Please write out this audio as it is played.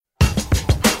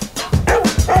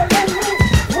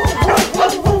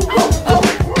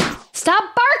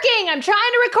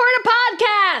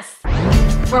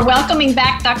We're welcoming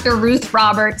back Dr. Ruth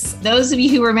Roberts. Those of you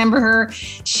who remember her,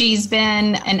 she's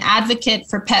been an advocate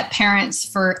for pet parents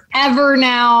forever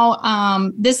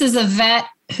now. This is a vet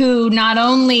who not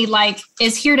only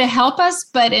is here to help us,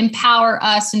 but empower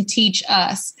us and teach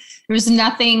us. There's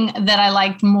nothing that I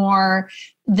liked more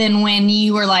than when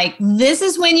you were like, this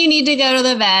is when you need to go to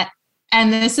the vet.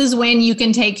 And this is when you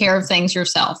can take care of things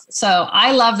yourself. So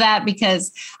I love that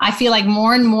because I feel like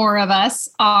more and more of us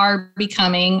are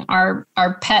becoming our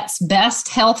pet's best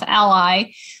health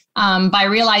ally by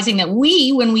realizing that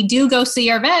when we do go see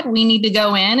our vet, we need to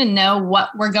go in and know what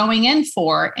we're going in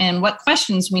for and what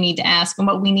questions we need to ask and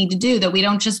what we need to do, that we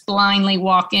don't just blindly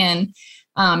walk in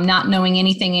not knowing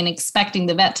anything and expecting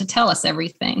the vet to tell us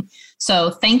everything.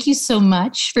 So thank you so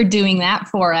much for doing that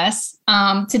for us.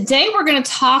 Today, we're going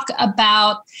to talk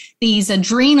about these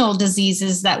adrenal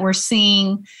diseases that we're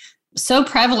seeing so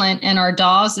prevalent in our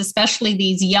dogs, especially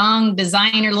these young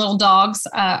designer little dogs.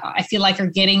 I feel like are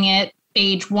getting it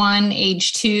age 1,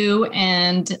 age 2,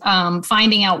 and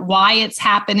finding out why it's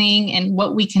happening and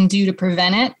what we can do to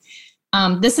prevent it.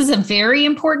 This is a very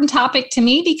important topic to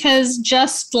me because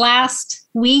just last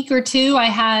week or two, I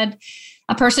had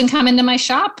a person come into my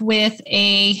shop with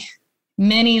a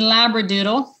mini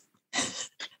Labradoodle,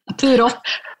 a poodle.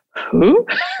 Who?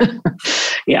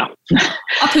 Yeah.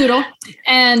 A poodle.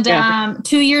 And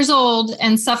 2 years old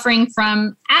and suffering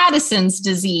from Addison's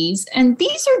disease. And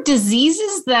these are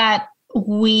diseases that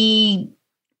we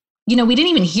didn't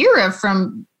even hear of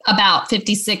from about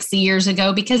 50, 60 years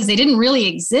ago because they didn't really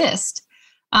exist.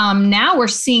 Now we're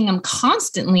seeing them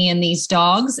constantly in these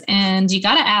dogs, and you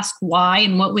got to ask why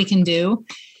and what we can do.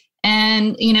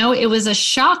 And, it was a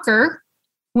shocker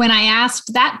when I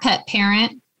asked that pet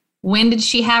parent, when did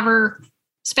she have her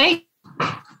spayed?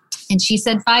 And she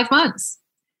said 5 months.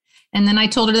 And then I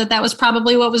told her that was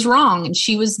probably what was wrong, and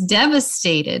she was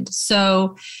devastated.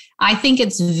 So I think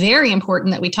it's very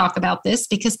important that we talk about this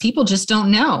because people just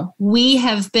don't know. We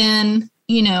have been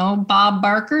Bob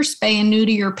Barker, spay and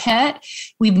neuter your pet.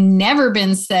 We've never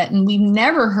been set, and we've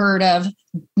never heard of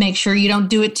make sure you don't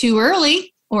do it too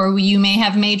early or you may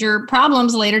have major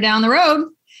problems later down the road.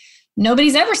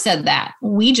 Nobody's ever said that.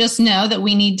 We just know that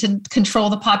we need to control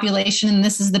the population, and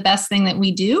this is the best thing that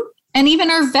we do. And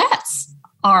even our vets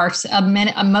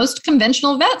most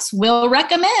conventional vets will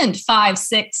recommend 5,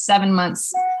 6, 7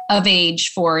 months of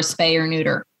age for a spay or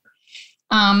neuter.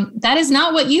 That is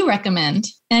not what you recommend.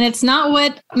 And it's not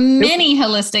what many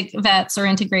holistic vets or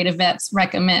integrative vets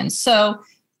recommend. So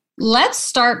let's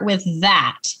start with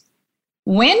that.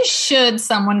 When should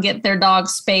someone get their dog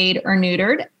spayed or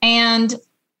neutered? And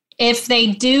if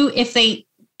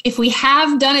we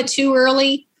have done it too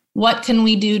early, what can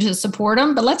we do to support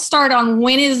them? But let's start on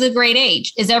when is the great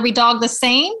age? Is every dog the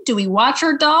same? Do we watch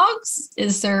our dogs?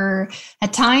 Is there a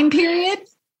time period?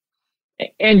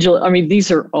 Angela,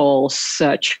 these are all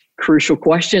such crucial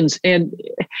questions. And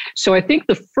so I think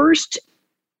the first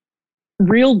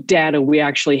real data we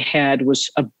actually had was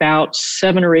about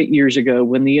 7 or 8 years ago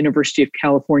when the University of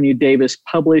California, Davis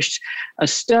published a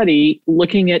study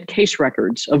looking at case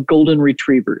records of golden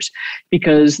retrievers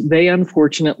because they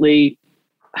unfortunately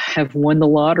have won the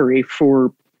lottery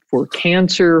for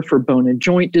cancer, for bone and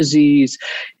joint disease,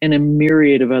 and a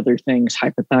myriad of other things,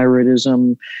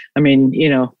 hypothyroidism.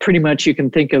 Pretty much you can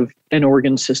think of an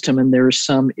organ system and there's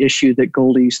some issue that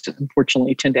Goldies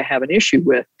unfortunately tend to have an issue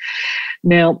with.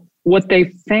 Now, what they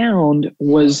found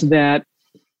was that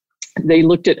they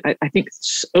looked at, I think,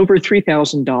 over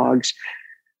 3,000 dogs,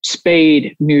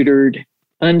 spayed, neutered,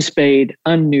 unspayed,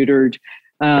 unneutered.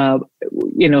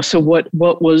 So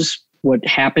what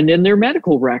happened in their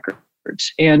medical record?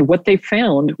 And what they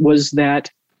found was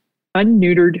that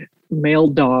unneutered male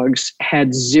dogs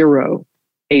had 0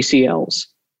 ACLs.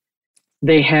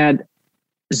 They had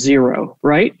 0,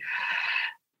 right?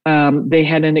 They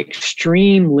had an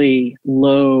extremely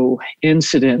low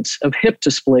incidence of hip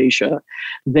dysplasia.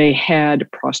 They had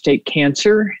prostate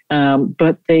cancer,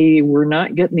 but they were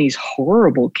not getting these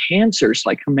horrible cancers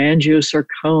like hemangiosarcoma,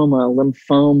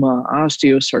 lymphoma,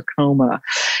 osteosarcoma,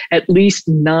 at least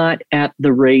not at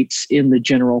the rates in the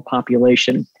general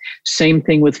population. Same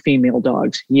thing with female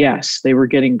dogs. Yes, they were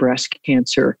getting breast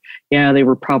cancer. Yeah, they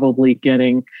were probably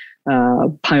getting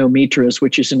pyometras,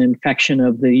 which is an infection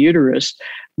of the uterus,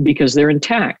 because they're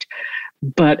intact.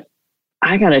 But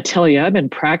I got to tell you, I've been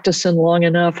practicing long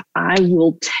enough. I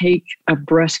will take a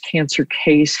breast cancer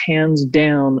case hands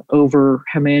down over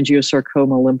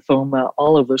hemangiosarcoma, lymphoma,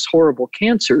 all of those horrible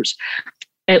cancers,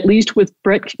 at least with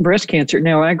breast cancer.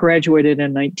 Now, I graduated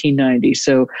in 1990,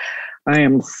 so I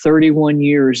am 31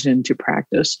 years into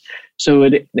practice. So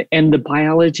and the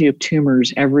biology of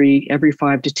tumors every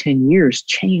 5 to 10 years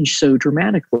change so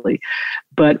dramatically.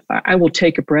 But I will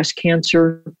take a breast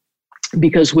cancer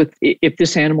because if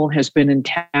this animal has been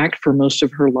intact for most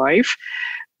of her life,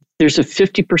 there's a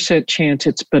 50% chance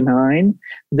it's benign.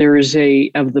 There is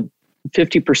of the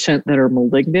 50% that are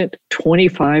malignant,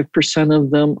 25% of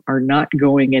them are not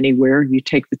going anywhere. You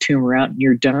take the tumor out and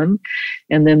you're done.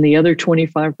 And then the other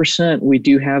 25%, we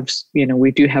do have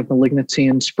malignancy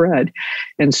and spread.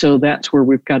 And so that's where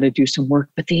we've got to do some work.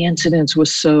 But the incidence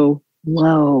was so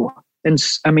low. And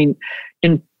I mean,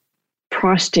 in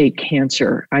prostate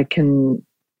cancer,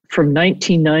 from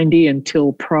 1990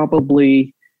 until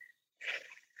probably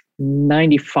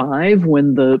 95,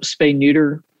 when the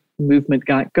spay-neuter movement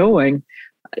got going,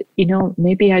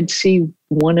 maybe I'd see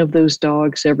one of those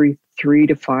dogs every 3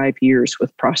 to 5 years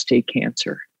with prostate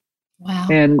cancer. Wow.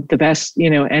 And the best,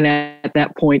 and at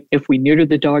that point, if we neutered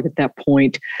the dog at that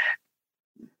point,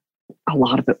 a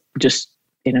lot of it just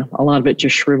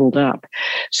shriveled up.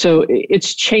 So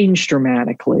it's changed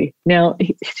dramatically. Now,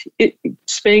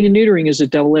 spaying and neutering is a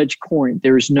double-edged coin.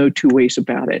 There's no two ways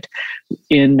about it.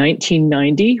 In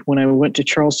 1990, when I went to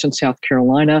Charleston, South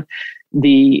Carolina,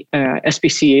 the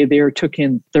SPCA there took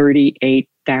in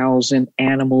 38,000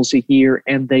 animals a year,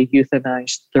 and they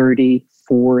euthanized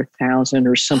 34,000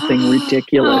 or something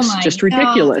ridiculous. Oh just God.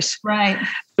 Ridiculous. Right.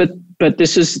 But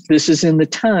this is in the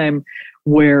time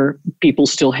where people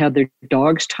still had their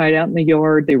dogs tied out in the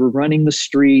yard. They were running the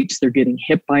streets. They're getting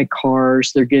hit by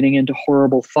cars. They're getting into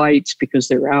horrible fights because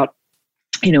they're out,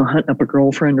 hunting up a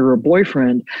girlfriend or a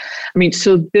boyfriend. I mean,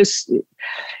 so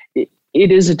it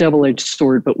is a double-edged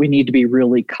sword, but we need to be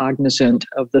really cognizant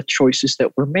of the choices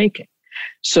that we're making.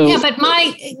 So yeah, but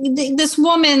this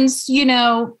woman's,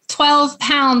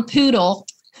 12-pound poodle,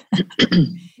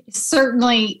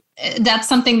 certainly that's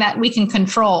something that we can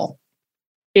control.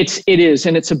 It is,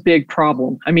 and it's a big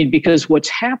problem. I mean, because what's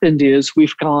happened is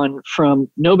we've gone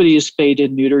from nobody is spayed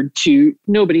and neutered to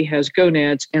nobody has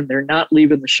gonads, and they're not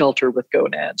leaving the shelter with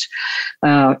gonads.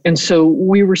 And so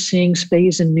we were seeing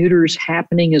spays and neuters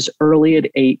happening as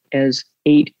early as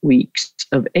 8 weeks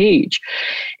of age.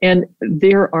 And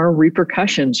there are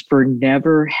repercussions for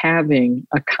never having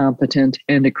a competent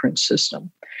endocrine system.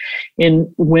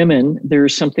 In women,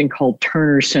 there's something called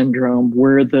Turner syndrome,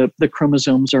 where the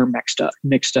chromosomes are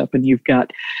mixed up, and you've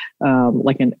got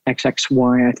like an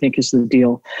XXY, I think is the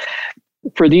deal.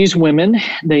 For these women,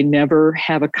 they never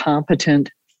have a competent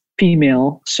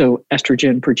female, so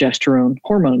estrogen, progesterone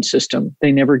hormone system.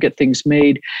 They never get things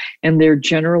made, and they're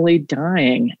generally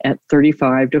dying at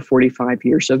 35 to 45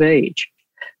 years of age.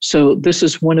 So this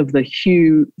is one of the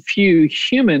few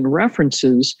human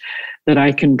references that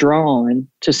I can draw on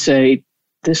to say,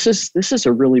 this is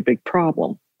a really big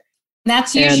problem.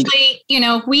 That's usually,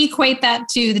 if we equate that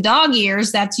to the dog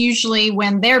years, that's usually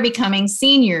when they're becoming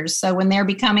seniors. So when they're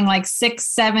becoming like 6,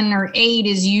 7, or 8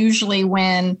 is usually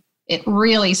when it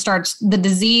really starts, the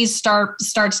disease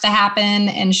starts to happen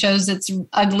and shows its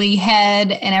ugly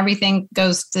head and everything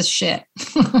goes to shit.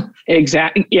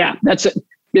 Exactly. Yeah, that's it.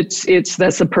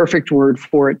 That's the perfect word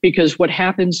for it, because what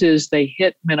happens is they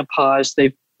hit menopause,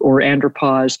 or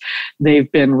andropause.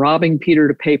 They've been robbing Peter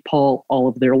to pay Paul all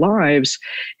of their lives,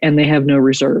 and they have no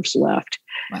reserves left.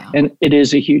 Wow. And it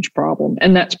is a huge problem.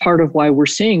 And that's part of why we're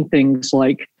seeing things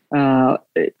like,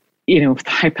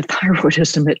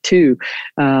 hypothyroidism at 2,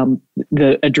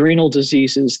 the adrenal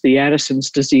diseases, the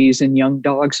Addison's disease in young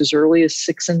dogs as early as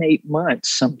 6 and 8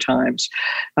 months sometimes.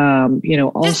 All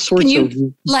sorts of...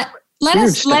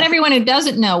 Let everyone who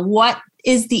doesn't know, what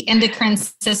is the endocrine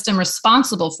system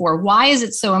responsible for? Why is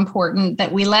it so important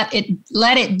that we let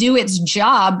it do its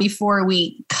job before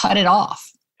we cut it off?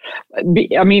 I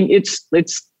mean, it's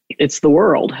the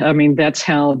world. I mean, that's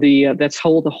how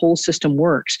the whole system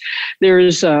works.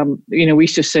 There's, we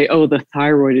used to say, oh, the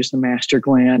thyroid is the master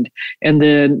gland. And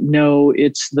then, no,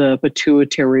 it's the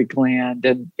pituitary gland,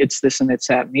 and it's this and it's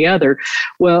that and the other.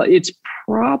 Well, it's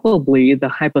probably the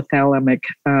hypothalamic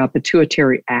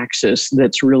pituitary axis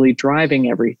that's really driving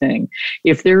everything.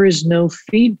 If there is no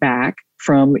feedback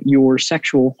from your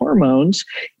sexual hormones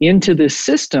into this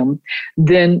system,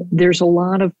 then there's a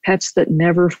lot of pets that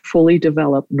never fully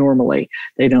develop normally.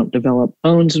 They don't develop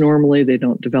bones normally. They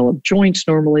don't develop joints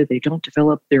normally. They don't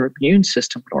develop their immune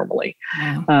system normally.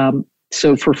 Wow.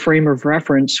 So for frame of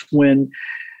reference, when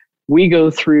we go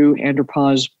through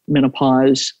andropause,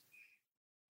 menopause,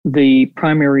 the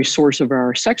primary source of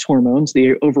our sex hormones,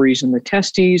 the ovaries and the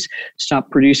testes,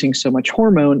 stop producing so much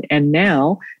hormone. And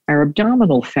now our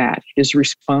abdominal fat is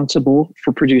responsible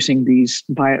for producing these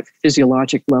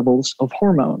physiologic levels of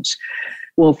hormones.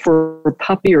 Well, for a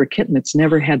puppy or a kitten that's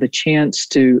never had the chance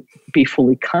to be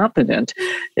fully competent,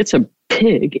 it's a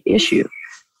big issue.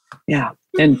 Yeah.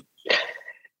 And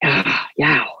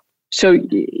yeah. So,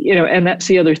 and that's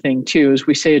the other thing too, is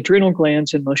we say adrenal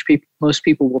glands, and most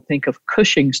people will think of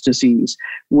Cushing's disease,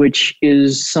 which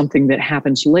is something that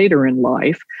happens later in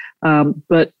life.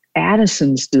 But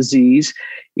Addison's disease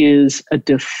is a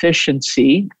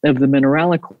deficiency of the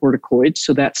mineralocorticoids.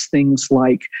 So that's things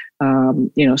like,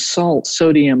 salt,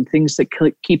 sodium, things that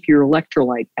keep your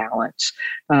electrolyte balance.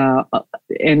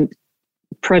 And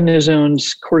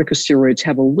prednisones, corticosteroids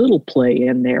have a little play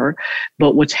in there,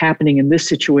 but what's happening in this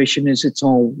situation is it's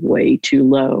all way too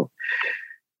low.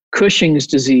 Cushing's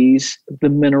disease, the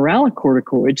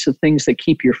mineralocorticoids, the things that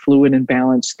keep your fluid in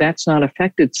balance, that's not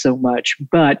affected so much,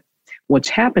 but what's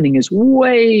happening is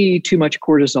way too much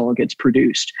cortisol gets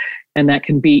produced. And that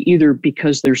can be either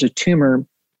because there's a tumor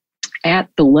at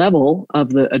the level of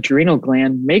the adrenal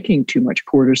gland making too much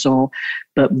cortisol,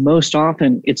 but most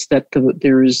often it's that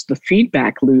there is the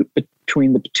feedback loop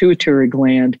between the pituitary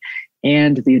gland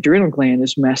and the adrenal gland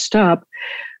is messed up.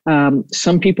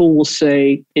 Some people will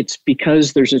say it's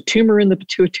because there's a tumor in the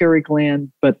pituitary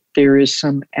gland, but there is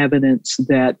some evidence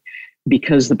that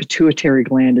because the pituitary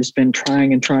gland has been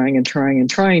trying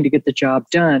to get the job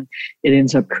done, it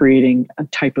ends up creating a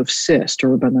type of cyst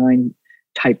or a benign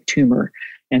type tumor.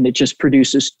 And it just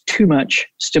produces too much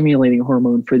stimulating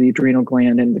hormone for the adrenal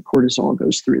gland, and the cortisol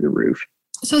goes through the roof.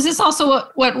 So is this also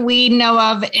what we know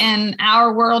of in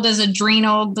our world as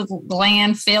adrenal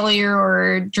gland failure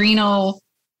or adrenal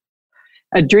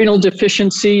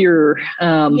deficiency, or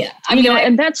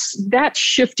and that's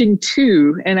shifting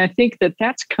too. And I think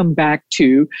that's come back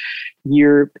to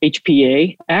your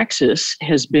HPA axis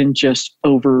has been just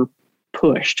over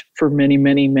pushed for many,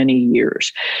 many, many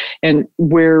years. And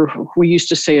where we used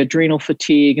to say adrenal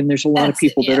fatigue, and there's a lot of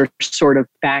people that are sort of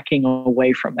backing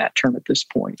away from that term at this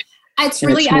point. I'm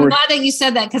glad that you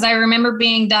said that, because I remember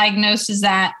being diagnosed as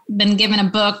that, been given a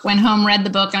book, went home, read the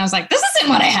book, and I was like, this isn't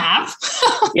what I have.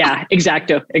 Yeah,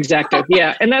 exacto.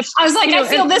 Yeah. And that's, I was like, I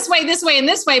feel this way, and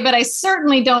this way, but I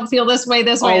certainly don't feel this way,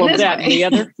 this way, all and of this that way. and the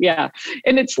other. Yeah.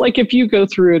 And it's like, if you go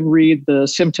through and read the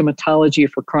symptomatology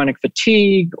for chronic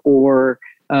fatigue or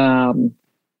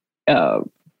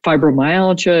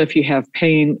fibromyalgia, if you have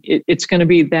pain, it's going to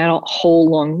be that whole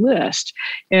long list.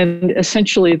 And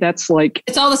essentially that's like,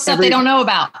 it's all the stuff they don't know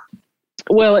about.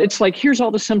 Well, it's like, here's all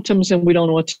the symptoms and we don't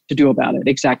know what to do about it.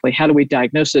 Exactly. How do we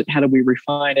diagnose it? How do we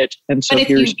refine it? And so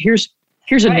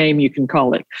here's a name you can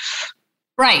call it.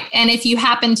 Right. And if you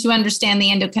happen to understand the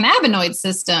endocannabinoid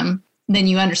system, then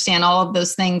you understand all of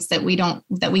those things that we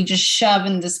just shove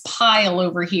in this pile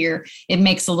over here. It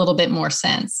makes a little bit more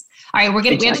sense. All right,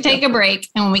 we have to take a break.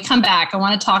 And when we come back, I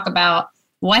want to talk about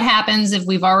what happens if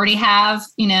we've already have,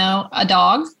 a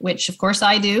dog, which of course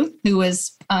I do, who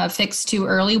was fixed too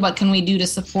early. What can we do to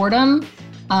support them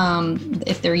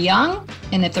if they're young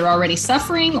and if they're already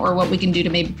suffering, or what we can do to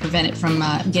maybe prevent it from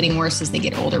getting worse as they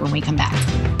get older when we come back.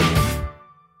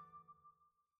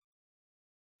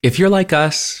 If you're like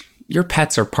us, your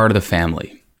pets are part of the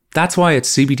family. That's why at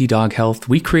CBD Dog Health,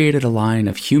 we created a line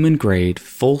of human-grade,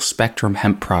 full-spectrum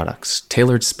hemp products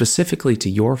tailored specifically to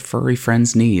your furry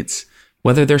friend's needs.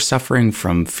 Whether they're suffering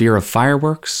from fear of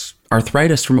fireworks,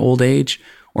 arthritis from old age,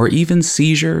 or even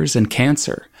seizures and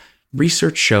cancer,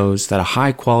 research shows that a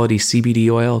high-quality CBD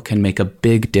oil can make a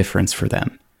big difference for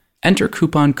them. Enter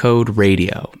coupon code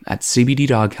RADIO at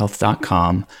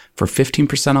cbddoghealth.com for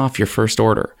 15% off your first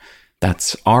order.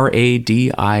 That's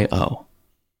RADIO.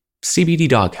 CBD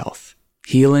Dog Health,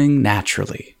 healing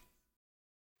naturally.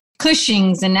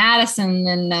 Cushing's and Addison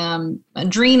and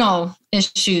adrenal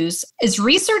issues. Is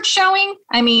research showing?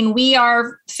 I mean, we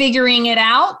are figuring it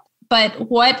out, but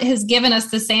what has given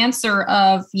us this answer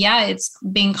of, it's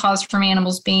being caused from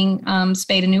animals being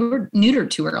spayed and neutered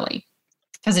too early?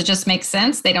 Because it just makes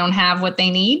sense. They don't have what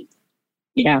they need.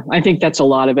 Yeah, I think that's a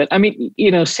lot of it. I mean,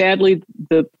 sadly,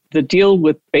 the deal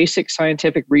with basic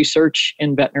scientific research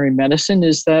in veterinary medicine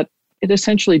is that it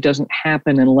essentially doesn't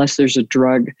happen unless there's a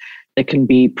drug that can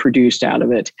be produced out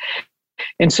of it.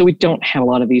 And so we don't have a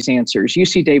lot of these answers.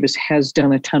 UC Davis has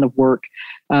done a ton of work,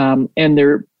 and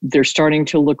they're starting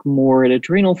to look more at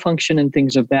adrenal function and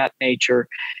things of that nature.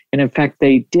 And in fact,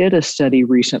 they did a study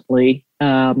recently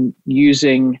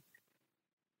using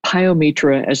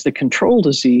pyometra as the control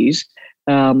disease.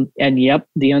 And yep,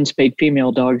 the unspayed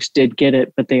female dogs did get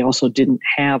it, but they also didn't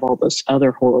have all this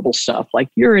other horrible stuff like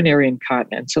urinary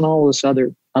incontinence and all this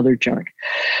other junk.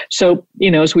 So,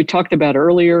 as we talked about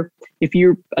earlier, if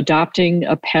you're adopting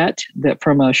a pet that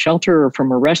from a shelter or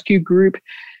from a rescue group,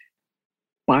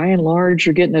 by and large,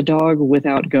 you're getting a dog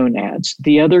without gonads.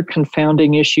 The other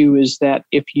confounding issue is that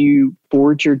if you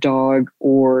board your dog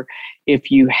or if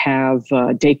you have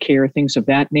daycare, things of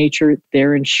that nature,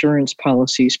 their insurance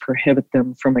policies prohibit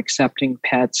them from accepting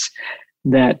pets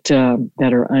that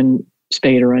are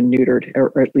unspayed or unneutered,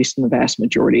 or at least in the vast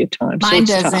majority of times. Mine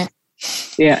so doesn't.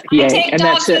 Tough. Yeah, I take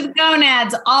dogs with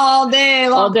gonads all day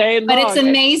long. All day long. But it's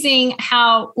amazing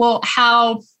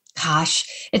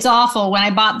gosh, it's awful. When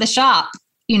I bought the shop,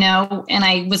 and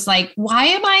I was like, why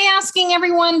am I asking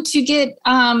everyone to get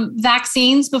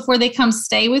vaccines before they come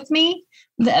stay with me?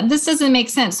 This doesn't make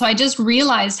sense. So I just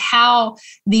realized how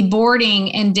the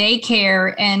boarding and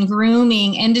daycare and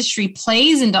grooming industry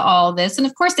plays into all this. And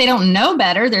of course, they don't know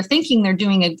better. They're thinking they're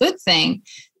doing a good thing.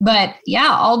 But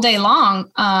yeah, all day long,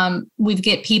 we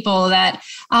get people that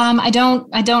I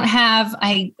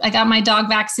got my dog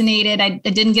vaccinated. I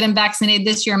didn't get him vaccinated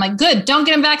this year. I'm like, good, don't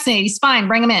get him vaccinated. He's fine.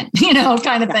 Bring him in,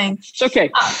 kind of thing. It's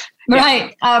okay.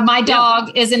 Right. My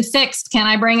dog isn't fixed. Can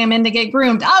I bring him in to get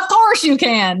groomed? Of course you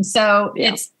can. So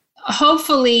it's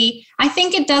hopefully, I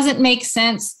think it doesn't make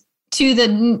sense to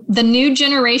the new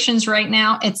generations right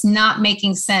now. It's not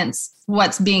making sense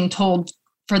what's being told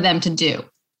for them to do.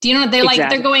 Do you know what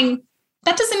they're going,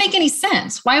 that doesn't make any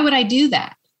sense. Why would I do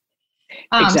that?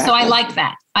 So I like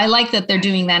that. I like that they're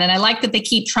doing that. And I like that they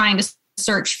keep trying to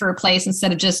search for a place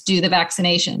instead of just do the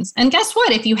vaccinations. And guess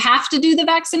what? If you have to do the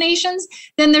vaccinations,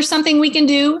 then there's something we can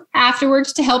do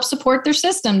afterwards to help support their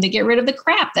system, to get rid of the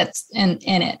crap that's in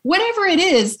it. Whatever it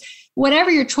is,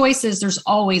 whatever your choice is, there's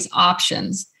always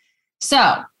options.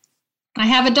 So I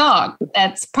have a dog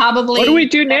that's probably... What do we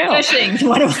do now? What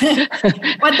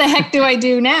the heck do I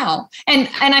do now? And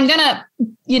I'm going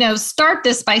to, start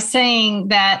this by saying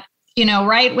that,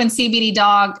 right when CBD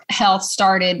Dog Health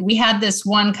started, we had this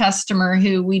one customer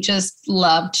who we just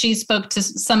loved. She spoke to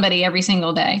somebody every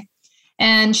single day.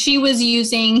 And she was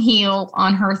using Heal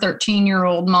on her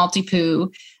 13-year-old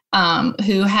Maltipoo,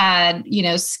 who had,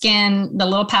 skin, the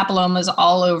little papillomas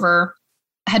all over,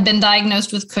 had been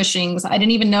diagnosed with Cushing's. I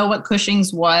didn't even know what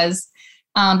Cushing's was,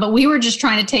 but we were just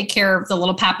trying to take care of the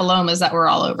little papillomas that were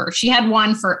all over. She had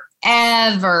one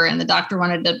forever, and the doctor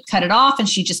wanted to cut it off, and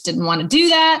she just didn't want to do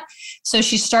that. So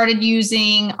she started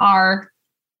using our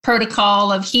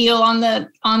protocol of Heal on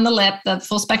the lip, the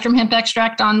full spectrum hemp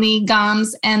extract on the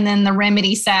gums, and then the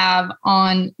remedy salve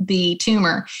on the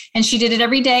tumor. And she did it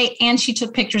every day, and she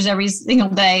took pictures every single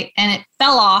day, and it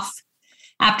fell off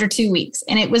after 2 weeks.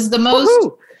 And it was the most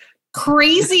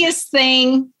craziest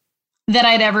thing that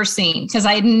I'd ever seen, because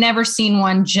I had never seen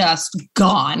one just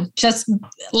gone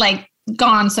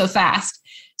so fast.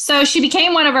 So she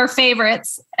became one of our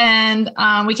favorites, and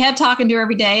we kept talking to her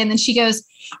every day. And then she goes,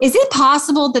 is it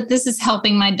possible that this is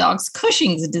helping my dog's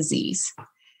Cushing's disease?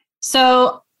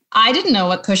 So I didn't know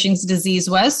what Cushing's disease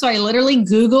was. So I literally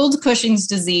Googled Cushing's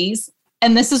disease.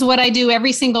 And this is what I do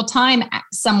every single time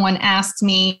someone asks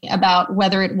me about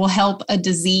whether it will help a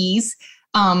disease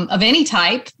of any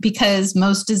type, because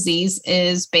most disease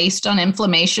is based on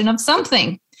inflammation of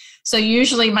something. So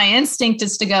usually my instinct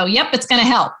is to go, yep, it's going to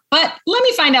help. But let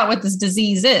me find out what this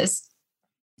disease is.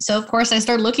 So, of course, I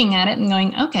started looking at it and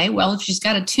going, okay, well, if she's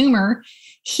got a tumor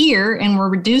here and we're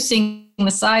reducing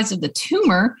the size of the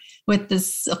tumor with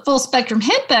this full spectrum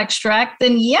hemp extract,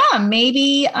 then yeah,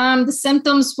 maybe the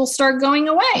symptoms will start going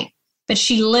away. But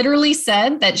she literally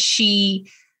said that she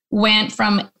went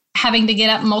from having to get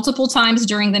up multiple times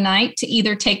during the night to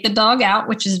either take the dog out,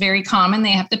 which is very common.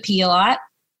 They have to pee a lot,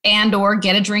 and or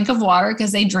get a drink of water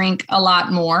because they drink a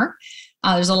lot more.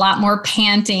 There's a lot more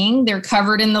panting. They're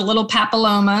covered in the little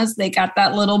papillomas. They got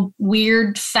that little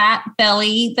weird fat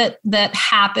belly that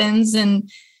happens, and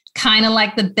kind of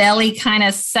like the belly kind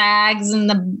of sags and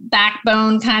the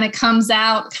backbone kind of comes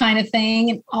out kind of thing.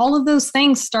 And all of those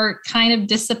things start kind of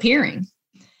disappearing.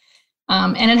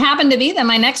 And it happened to be that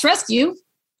my next rescue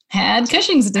had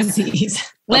Cushing's disease,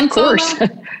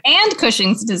 lymphoma and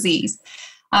Cushing's disease,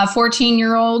 a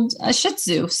 14-year-old Shih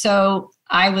Tzu. So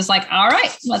I was like, all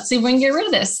right, let's see if we can get rid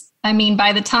of this. I mean,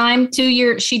 by the time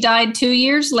she died 2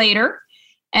 years later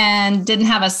and didn't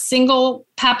have a single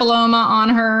papilloma on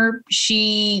her.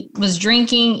 She was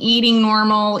drinking, eating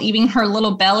normal, even her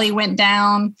little belly went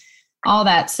down, all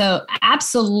that. So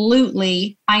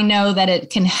absolutely, I know that it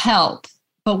can help.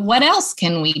 But what else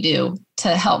can we do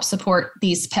to help support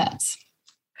these pets?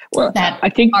 Well, that I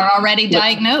think are already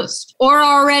diagnosed, or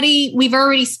we've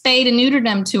already spayed and neutered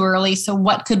them too early. So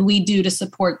what could we do to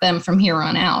support them from here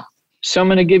on out? So I'm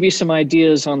going to give you some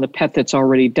ideas on the pet that's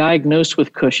already diagnosed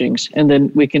with Cushing's, and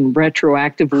then we can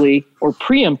retroactively or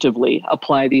preemptively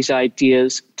apply these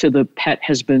ideas to the pet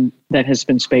that has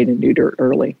been spayed and neutered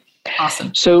early.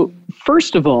 Awesome. So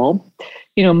first of all,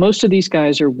 most of these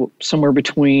guys are somewhere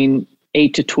between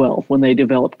 8 to 12 when they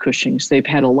develop Cushing's. They've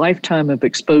had a lifetime of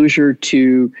exposure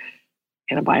to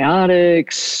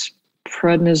antibiotics,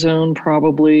 prednisone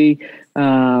probably,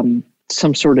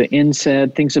 some sort of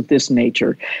NSAID, things of this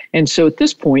nature. And so at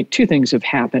this point, two things have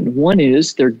happened. One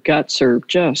is their guts are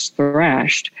just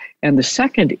thrashed. And the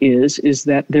second is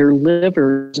that their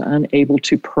liver is unable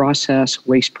to process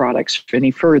waste products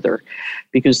any further,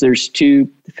 because there's two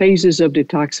phases of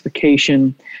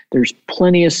detoxification. There's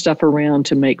plenty of stuff around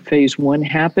to make phase 1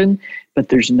 happen, but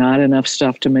there's not enough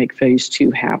stuff to make phase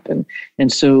 2 happen.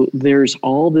 And so there's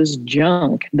all this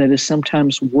junk that is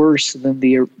sometimes worse than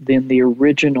the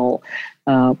original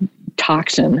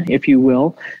toxin, if you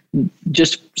will,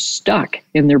 just stuck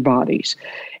in their bodies.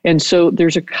 And so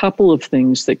there's a couple of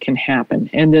things that can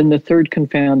happen. And then the third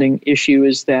confounding issue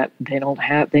is that they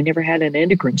never had an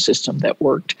endocrine system that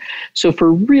worked. So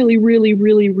for really, really,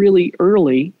 really, really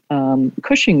early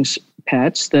Cushing's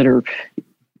pets that are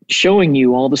showing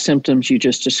you all the symptoms you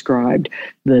just described,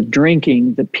 the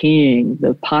drinking, the peeing,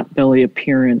 the potbelly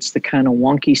appearance, the kind of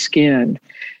wonky skin,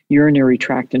 urinary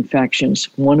tract infections,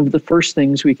 one of the first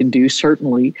things we can do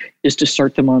certainly is to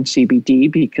start them on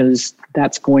CBD, because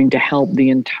that's going to help the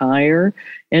entire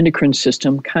endocrine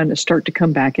system kind of start to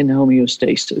come back into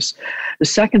homeostasis. The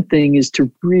second thing is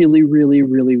to really, really,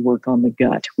 really work on the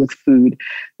gut with food.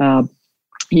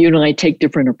 You and I take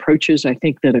different approaches. I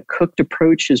think that a cooked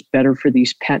approach is better for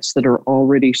these pets that are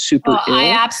already super ill. I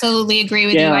absolutely agree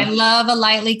with you. I love a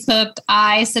lightly cooked.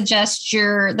 I suggest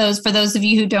for those of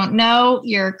you who don't know,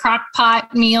 your crock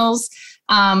pot meals.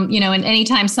 And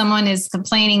anytime someone is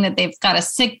complaining that they've got a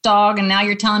sick dog and now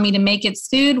you're telling me to make its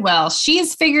food, well,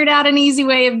 she's figured out an easy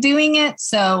way of doing it.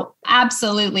 So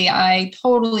absolutely, I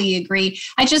totally agree.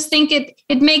 I just think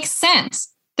it makes sense.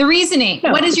 The reasoning,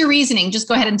 what is your reasoning? Just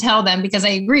go ahead and tell them, because I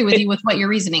agree with you with what your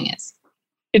reasoning is.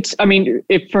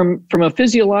 From a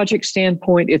physiologic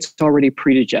standpoint, it's already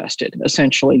predigested.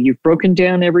 Essentially, you've broken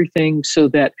down everything so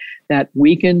that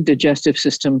weakened digestive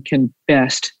system can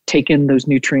best take in those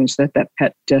nutrients that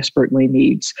pet desperately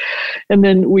needs. And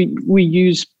then we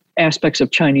use aspects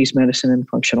of Chinese medicine and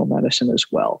functional medicine as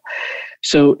well.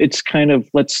 So it's kind of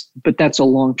but that's a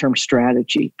long-term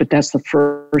strategy. But that's the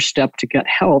first step to gut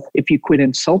health. If you quit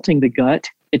insulting the gut,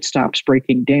 it stops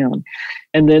breaking down.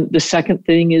 And then the second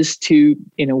thing is to,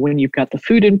 when you've got the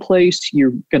food in place,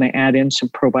 you're going to add in some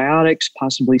probiotics,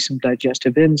 possibly some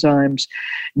digestive enzymes,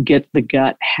 get the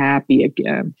gut happy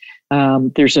again.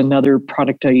 There's another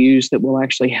product I use that will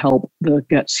actually help the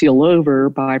gut seal over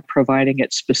by providing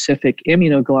it specific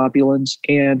immunoglobulins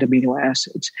and amino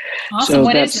acids. Awesome. So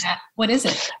what is that? What is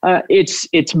it?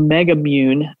 It's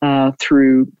Megamune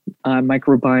through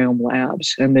Microbiome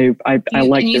Labs, and I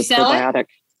like their probiotic.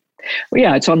 Well,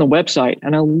 yeah, it's on the website,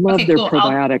 and I love their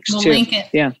probiotics we'll too. Link it.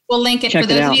 Yeah, we'll link it. For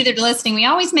those of you that are listening, we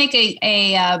always make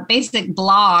a basic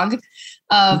blog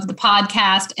of the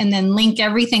podcast and then link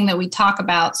everything that we talk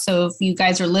about. So if you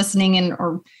guys are listening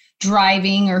or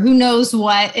driving or who knows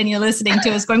what, and you're listening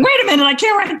to us going, wait a minute, I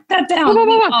can't write that down.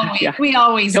 We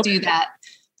always do that.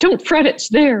 Don't fret, it's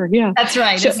there. Yeah, that's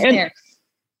right. It's there.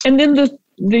 And then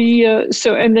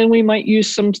and then we might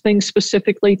use some things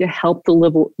specifically to help the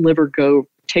liver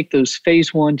take those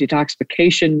phase 1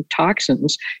 detoxification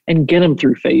toxins and get them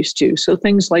through phase 2. So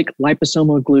things like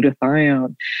liposomal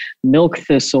glutathione, milk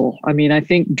thistle. I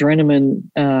think Denamarin,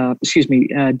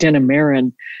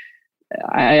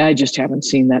 I just haven't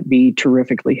seen that be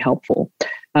terrifically helpful.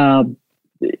 And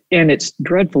it's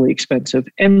dreadfully expensive.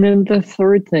 And then the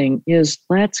third thing is,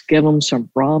 let's give them some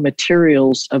raw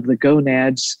materials of the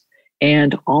gonads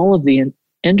and all of the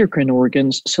endocrine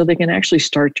organs so they can actually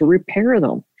start to repair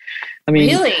them.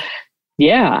 Really?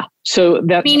 Yeah. So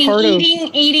that's meaning part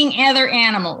eating other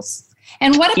animals.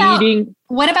 And what about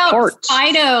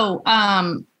phyto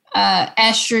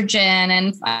estrogen?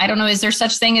 And I don't know, is there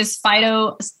such thing as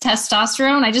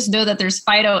phytotestosterone? I just know that there's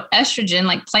phytoestrogen,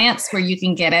 like plants where you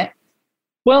can get it.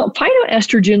 Well,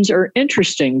 phytoestrogens are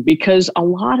interesting because a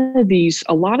lot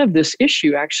of this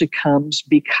issue actually comes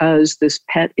because this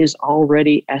pet is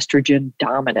already estrogen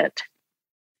dominant.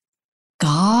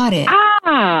 Got it.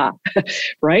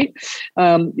 Right?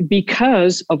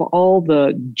 Because of all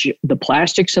the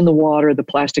plastics in the water, the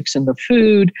plastics in the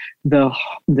food, the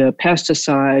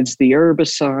pesticides, the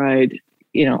herbicide,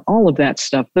 all of that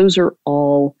stuff. Those are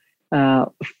all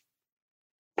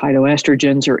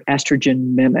phytoestrogens or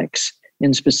estrogen mimics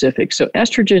in specific. So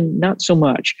estrogen, not so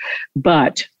much.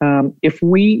 But if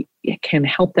we can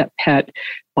help that pet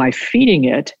by feeding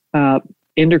it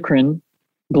endocrine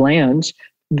glands,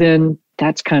 then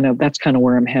that's kind of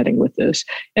where I'm heading with this.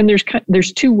 And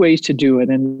there's two ways to do it,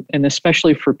 and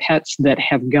especially for pets that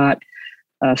have got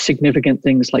significant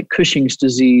things like Cushing's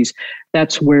disease,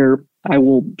 that's where I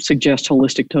will suggest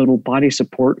Holistic Total Body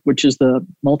Support, which is the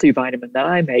multivitamin that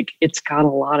I make. It's got a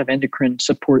lot of endocrine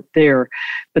support there,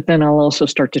 but then I'll also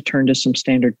start to turn to some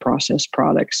standard processed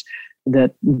products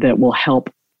that will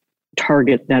help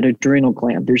target that adrenal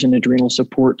gland. There's an adrenal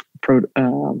support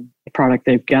product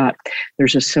they've got.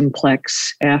 There's a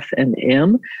Simplex F and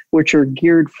M, which are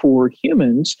geared for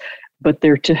humans, but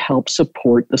they're to help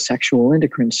support the sexual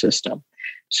endocrine system.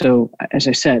 So as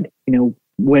I said,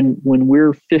 when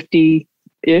we're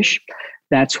 50-ish,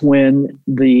 that's when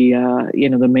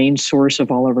the main source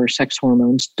of all of our sex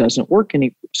hormones doesn't work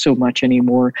so much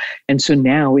anymore. And so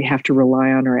now we have to rely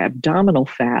on our abdominal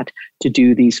fat to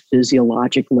do these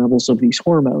physiologic levels of these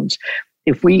hormones.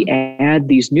 If we add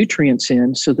these nutrients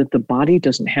in so that the body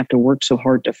doesn't have to work so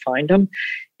hard to find them,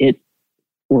 it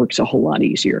works a whole lot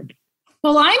easier.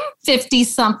 Well, I'm 50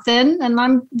 something and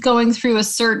I'm going through a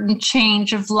certain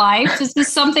change of life. Is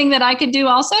this something that I could do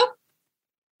also?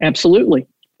 Absolutely.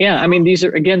 Yeah. I mean, these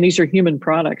are human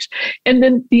products. And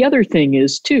then the other thing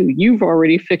is too, you've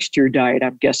already fixed your diet,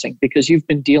 I'm guessing, because you've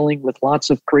been dealing with lots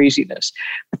of craziness.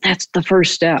 But that's the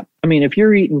first step. I mean, if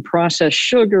you're eating processed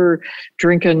sugar,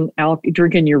 drinking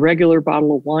your regular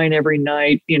bottle of wine every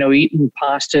night, eating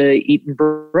pasta, eating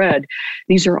bread,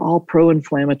 these are all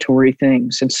pro-inflammatory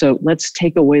things. And so let's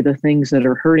take away the things that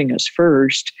are hurting us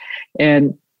first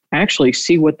and actually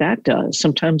see what that does.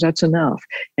 Sometimes that's enough.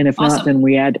 And if not, then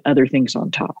we add other things on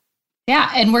top.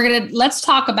 Yeah. And let's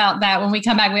talk about that when we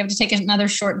come back. We have to take another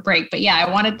short break, but yeah,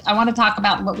 I want to talk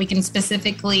about what we can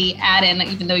specifically add in,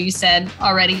 even though you said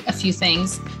already a few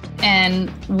things. And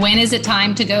when is it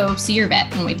time to go see your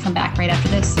vet? When we come back right after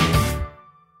this.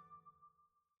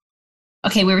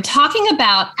 Okay. We were talking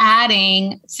about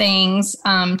adding things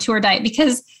to our diet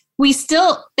because they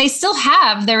still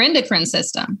have their endocrine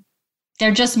system. They're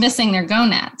just missing their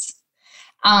gonads.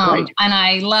 Right. And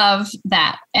I love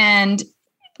that. And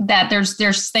that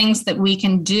there's things that we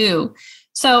can do.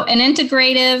 So an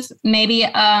integrative, maybe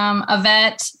a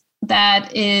vet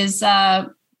that is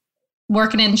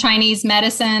working in Chinese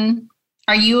medicine.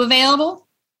 Are you available?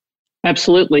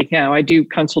 Absolutely. Yeah, I do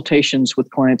consultations with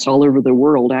clients all over the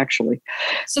world, actually.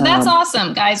 So that's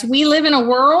awesome, guys. We live in a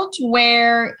world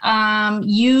where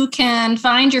you can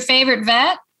find your favorite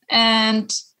vet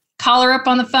and call her up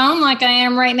on the phone like I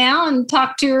am right now and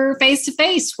talk to her face to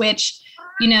face, which,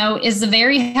 is a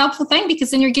very helpful thing because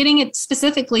then you're getting it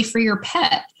specifically for your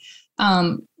pet.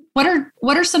 What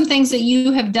are some things that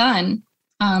you have done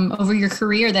over your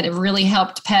career that have really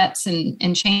helped pets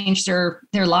and changed their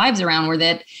lives around, where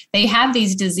that they have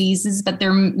these diseases, but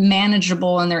they're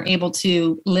manageable and they're able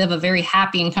to live a very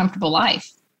happy and comfortable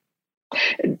life?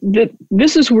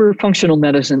 This is where functional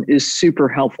medicine is super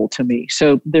helpful to me.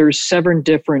 So there's 7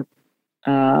 different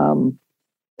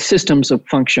systems of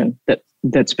function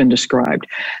that's been described.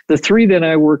 The 3 that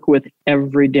I work with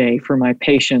every day for my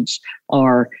patients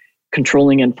are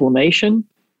controlling inflammation,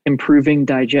 improving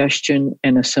digestion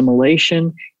and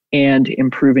assimilation, and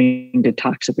improving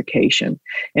detoxification.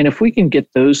 And if we can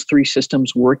get those 3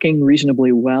 systems working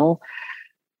reasonably well,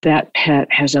 that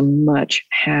pet has a much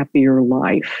happier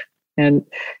life. And,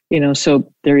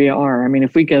 so there you are. I mean,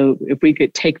 if we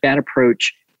could take that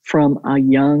approach from a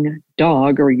young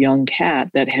dog or young cat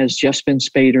that has just been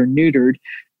spayed or neutered,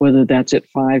 whether that's at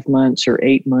 5 months or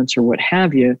 8 months or what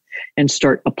have you, and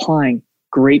start applying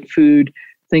great food,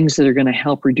 things that are going to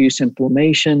help reduce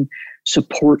inflammation,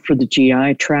 support for the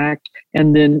GI tract,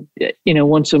 and then,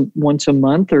 once a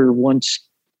month or once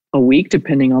a week,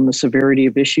 depending on the severity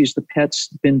of issues the pet's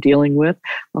been dealing with,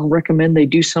 I'll recommend they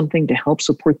do something to help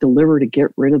support the liver to get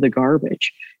rid of the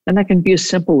garbage. And that can be as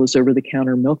simple as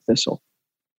over-the-counter milk thistle.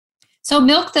 So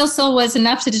milk thistle was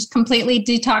enough to just completely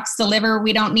detox the liver.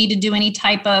 We don't need to do any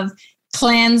type of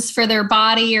cleanse for their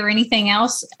body or anything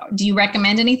else. Do you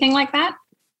recommend anything like that?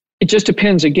 It just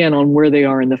depends, again, on where they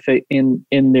are in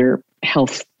their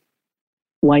health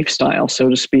lifestyle, so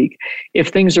to speak. If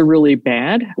things are really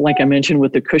bad, like I mentioned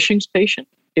with the Cushing's patient,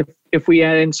 if we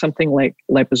add in something like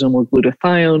liposomal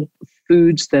glutathione,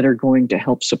 foods that are going to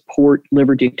help support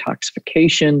liver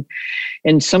detoxification,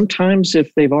 and sometimes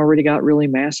if they've already got really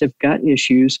massive gut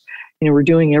issues, we're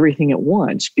doing everything at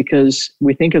once because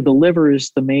we think of the liver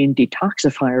as the main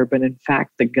detoxifier, but in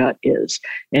fact, the gut is.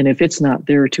 And if it's not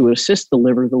there to assist the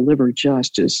liver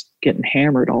just is getting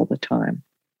hammered all the time.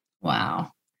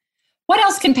 Wow. What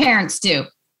else can parents do?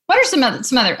 What are some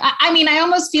other? I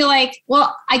almost feel like,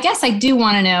 well, I guess I do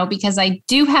want to know because I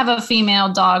do have a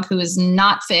female dog who is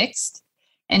not fixed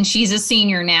and she's a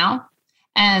senior now.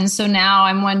 And so now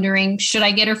I'm wondering, should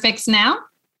I get her fixed now?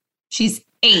 She's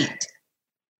 8.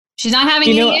 She's not having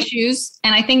any issues.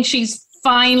 And I think she's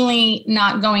finally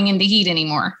not going into heat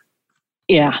anymore.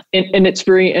 Yeah. And it's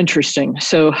very interesting.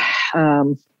 So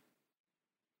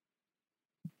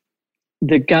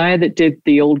the guy that did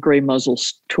the Old Gray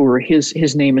Muzzles tour,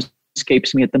 his name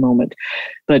escapes me at the moment.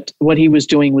 But what he was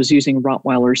doing was using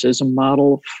Rottweilers as a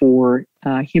model for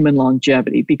human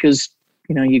longevity, because,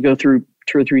 you go through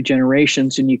 2 or 3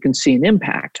 generations and you can see an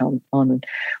impact on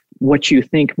what you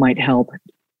think might help.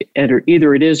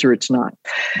 Either it is or it's not.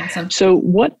 Awesome. So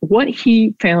what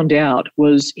he found out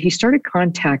was he started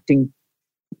contacting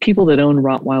people that own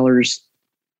Rottweilers,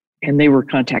 and they were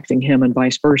contacting him and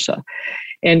vice versa.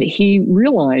 And he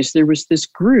realized there was this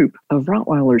group of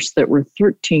Rottweilers that were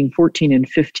 13, 14, and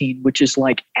 15, which is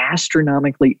like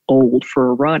astronomically old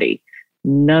for a Rottie.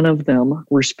 None of them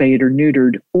were spayed or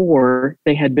neutered, or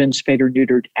they had been spayed or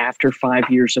neutered after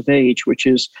 5 years of age, which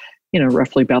is,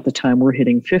 roughly about the time we're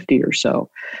hitting 50 or so.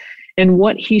 And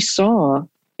what he saw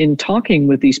in talking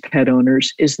with these pet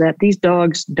owners is that these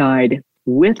dogs died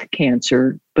with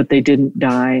cancer, but they didn't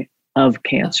die of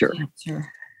cancer.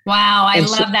 Wow, I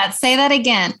love that. Say that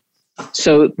again.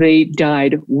 So they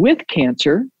died with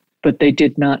cancer, but they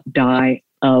did not die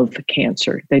of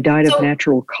cancer. They died of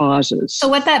natural causes. So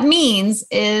what that means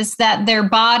is that their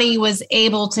body was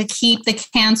able to keep the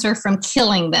cancer from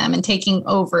killing them and taking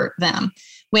over them,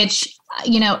 which,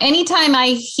 anytime I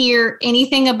hear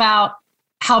anything about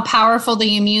how powerful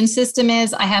the immune system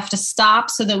is, I have to stop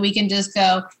so that we can just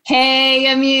go,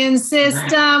 hey, immune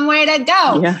system, way to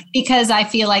go. Yeah. Because I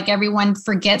feel like everyone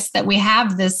forgets that we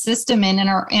have this system in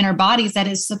our bodies that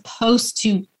is supposed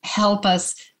to help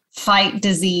us fight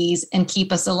disease and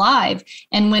keep us alive.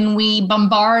 And when we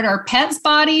bombard our pets'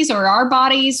 bodies or our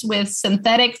bodies with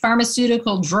synthetic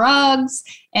pharmaceutical drugs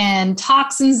and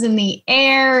toxins in the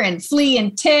air and flea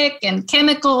and tick and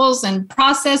chemicals and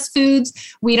processed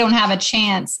foods, we don't have a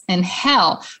chance in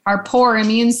hell. Our poor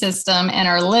immune system and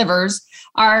our livers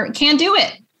can't do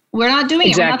it. We're not doing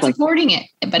it. We're not supporting it.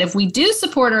 But if we do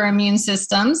support our immune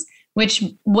systems, which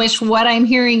what I'm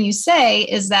hearing you say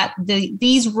is that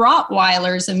these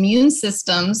Rottweilers' immune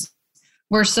systems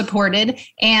were supported,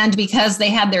 and because they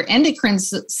had their endocrine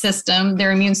system,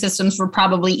 their immune systems were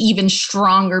probably even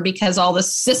stronger because all the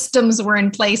systems were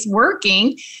in place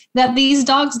working, that these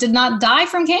dogs did not die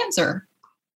from cancer.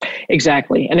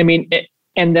 Exactly. And I mean,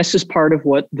 and this is part of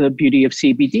what the beauty of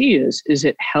CBD is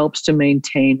it helps to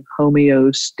maintain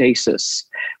homeostasis,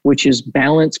 which is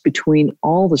balance between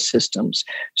all the systems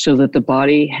so that the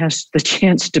body has the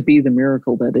chance to be the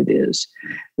miracle that it is.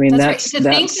 I mean, that's right.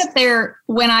 Think that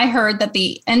when I heard that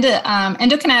the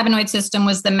endocannabinoid system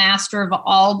was the master of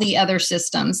all the other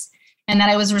systems, and that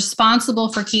it was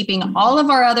responsible for keeping all of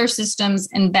our other systems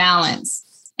in balance,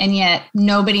 and yet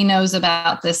nobody knows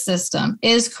about this system,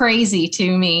 is crazy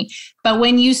to me. But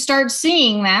when you start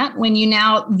seeing that, when you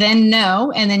now then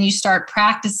know, and then you start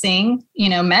practicing,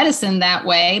 medicine that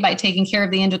way by taking care of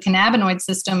the endocannabinoid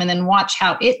system, and then watch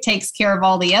how it takes care of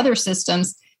all the other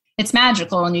systems, it's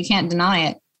magical and you can't deny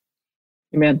it.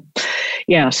 Amen.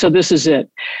 Yeah. So this is it.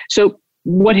 So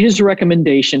what his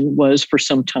recommendation was for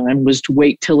some time was to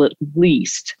wait till at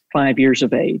least 5 years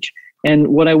of age. And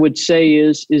what I would say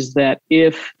is that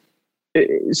if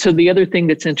the other thing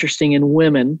that's interesting in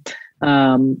women,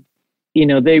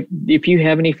 if you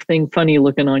have anything funny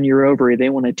looking on your ovary, they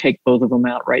want to take both of them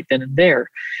out right then and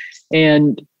there.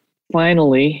 And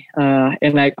finally,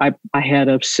 and I had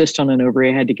a cyst on an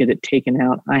ovary. I had to get it taken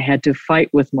out. I had to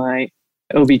fight with my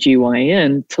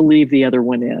OBGYN to leave the other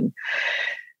one in,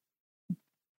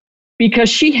 because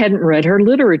she hadn't read her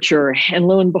literature. And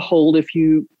lo and behold, if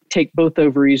you take both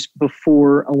ovaries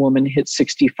before a woman hits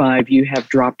 65, you have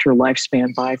dropped her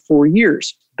lifespan by 4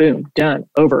 years. Boom, done,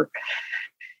 over.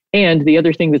 And the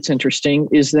other thing that's interesting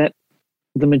is that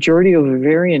the majority of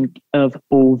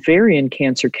ovarian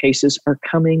cancer cases are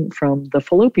coming from the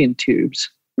fallopian tubes.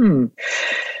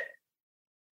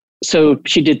 So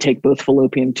she did take both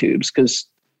fallopian tubes because,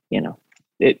 no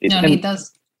need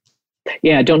those.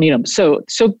 Yeah, don't need them. So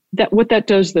that what that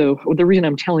does, though, the reason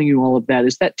I'm telling you all of that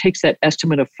is that takes that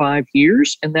estimate of 5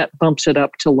 years and that bumps it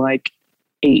up to like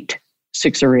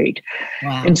 6 or 8.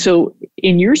 Wow. And so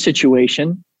in your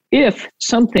situation, if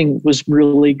something was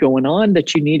really going on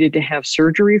that you needed to have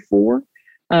surgery for,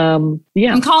 I'm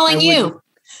calling you.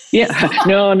 Yeah,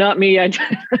 no, not me.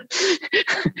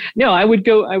 No, I would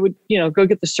go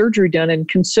get the surgery done and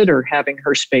consider having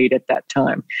her spayed at that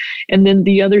time. And then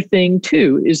the other thing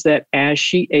too is that as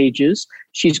she ages,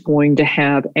 she's going to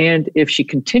have, and if she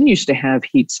continues to have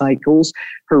heat cycles,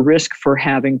 her risk for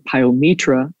having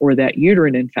pyometra or that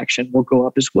uterine infection will go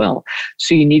up as well.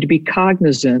 So you need to be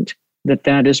cognizant that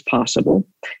that is possible.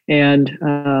 And,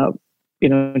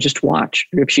 just watch.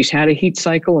 If she's had a heat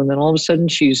cycle and then all of a sudden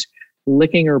she's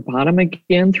licking her bottom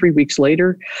again 3 weeks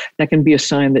later, that can be a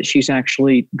sign that she's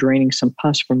actually draining some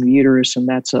pus from the uterus, and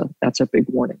that's a big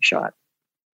warning shot.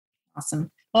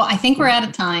 Awesome. Well, I think we're out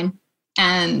of time,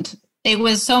 and it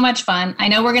was so much fun. I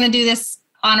know we're going to do this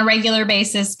on a regular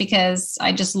basis because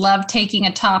I just love taking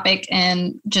a topic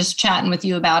and just chatting with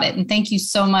you about it. And thank you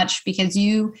so much because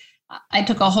I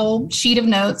took a whole sheet of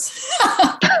notes.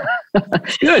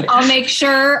 Good. I'll make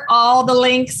sure all the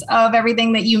links of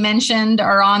everything that you mentioned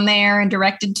are on there and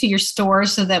directed to your store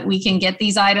so that we can get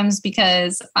these items,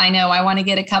 because I know I want to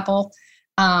get a couple,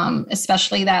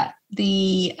 especially I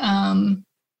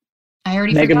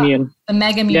already Megamune. forgot the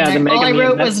Megamune. Yeah, the all I Megamune,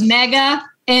 wrote was Mega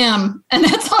M, and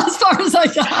that's all as far as I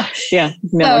got. Yeah.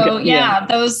 So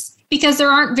those, because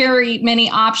there aren't very many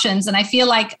options. And I feel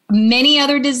like many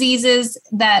other diseases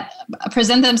that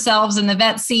present themselves in the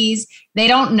vet sees, they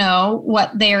don't know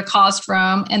what they are caused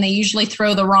from, and they usually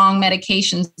throw the wrong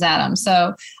medications at them.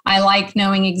 So I like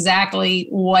knowing exactly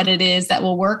what it is that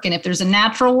will work. And if there's a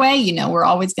natural way, we're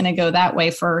always going to go that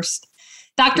way first.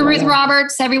 Dr. Ruth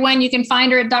Roberts, everyone, you can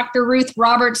find her at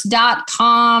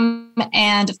drruthroberts.com.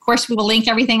 And of course, we will link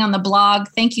everything on the blog.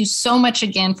 Thank you so much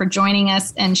again for joining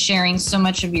us and sharing so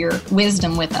much of your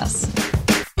wisdom with us.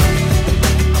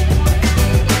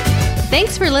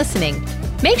 Thanks for listening.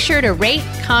 Make sure to rate,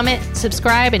 comment,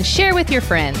 subscribe, and share with your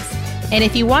friends. And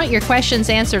if you want your questions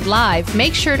answered live,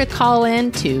 make sure to call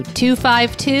in to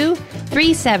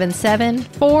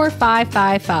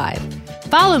 252-377-4555.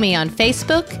 Follow me on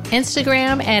Facebook,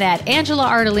 Instagram, and at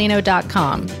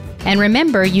angelaardolino.com. And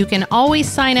remember, you can always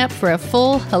sign up for a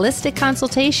full holistic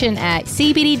consultation at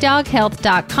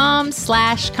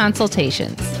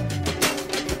cbddoghealth.com/consultations.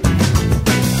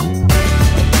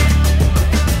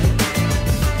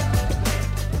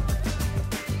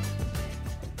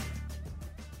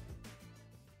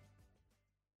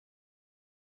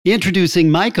 Introducing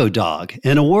MycoDog,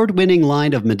 an award-winning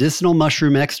line of medicinal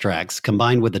mushroom extracts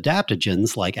combined with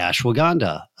adaptogens like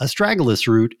ashwagandha, astragalus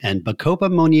root, and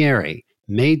Bacopa monnieri,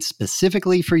 made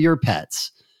specifically for your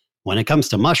pets. When it comes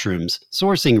to mushrooms,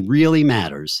 sourcing really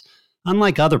matters.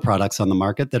 Unlike other products on the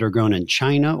market that are grown in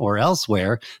China or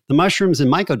elsewhere, the mushrooms in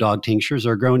MycoDog tinctures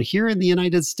are grown here in the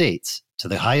United States to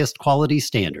the highest quality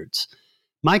standards.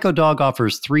 MycoDog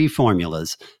offers 3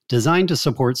 formulas designed to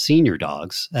support senior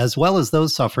dogs, as well as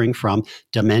those suffering from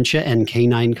dementia and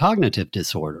canine cognitive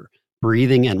disorder,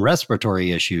 breathing and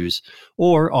respiratory issues,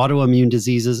 or autoimmune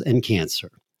diseases and cancer.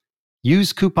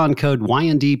 Use coupon code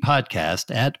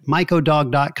YNDPodcast at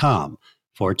mycodog.com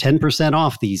for 10%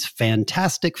 off these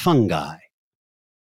fantastic fungi.